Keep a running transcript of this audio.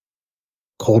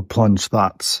Cold plunge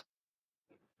thoughts.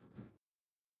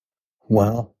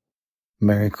 Well,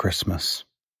 Merry Christmas.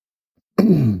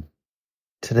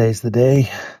 Today's the day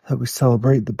that we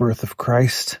celebrate the birth of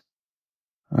Christ.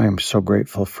 I am so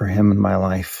grateful for him in my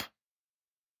life.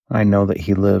 I know that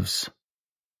he lives.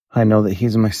 I know that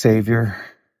he's my Savior.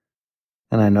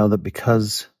 And I know that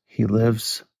because he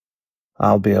lives,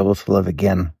 I'll be able to live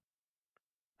again.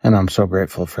 And I'm so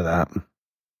grateful for that.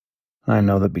 I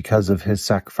know that because of his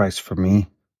sacrifice for me,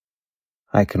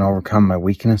 I can overcome my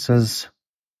weaknesses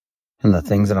and the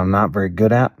things that I'm not very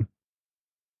good at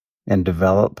and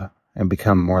develop and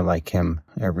become more like him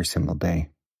every single day.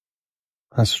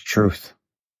 That's the truth.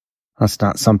 That's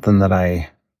not something that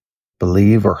I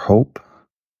believe or hope.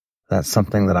 That's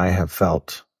something that I have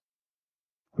felt.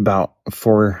 About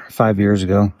 4 or 5 years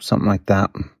ago, something like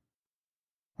that,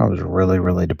 I was really,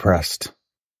 really depressed.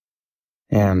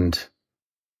 And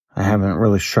I haven't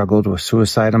really struggled with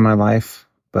suicide in my life,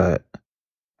 but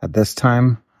at this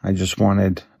time, I was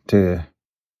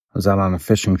out on a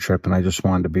fishing trip and I just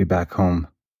wanted to be back home.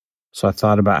 So I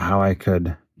thought about how I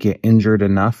could get injured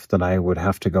enough that I would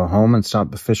have to go home and stop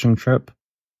the fishing trip,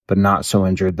 but not so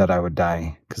injured that I would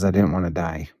die, because I didn't want to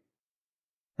die.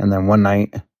 And then one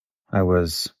night I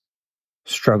was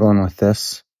struggling with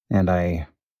this, and I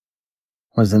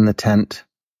was in the tent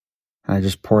and I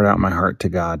just poured out my heart to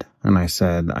God, and I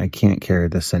said, I can't carry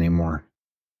this anymore.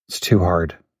 It's too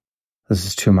hard. This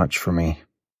is too much for me.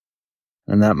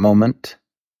 In that moment,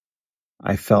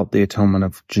 I felt the atonement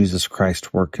of Jesus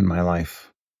Christ work in my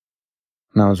life.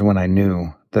 And that was when I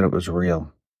knew that it was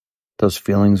real. Those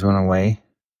feelings went away,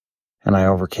 and I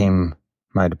overcame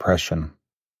my depression.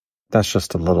 That's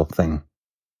just a little thing.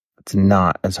 It's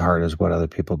not as hard as what other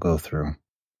people go through.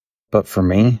 But for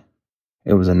me,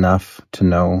 it was enough to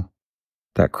know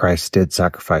that Christ did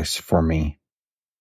sacrifice for me.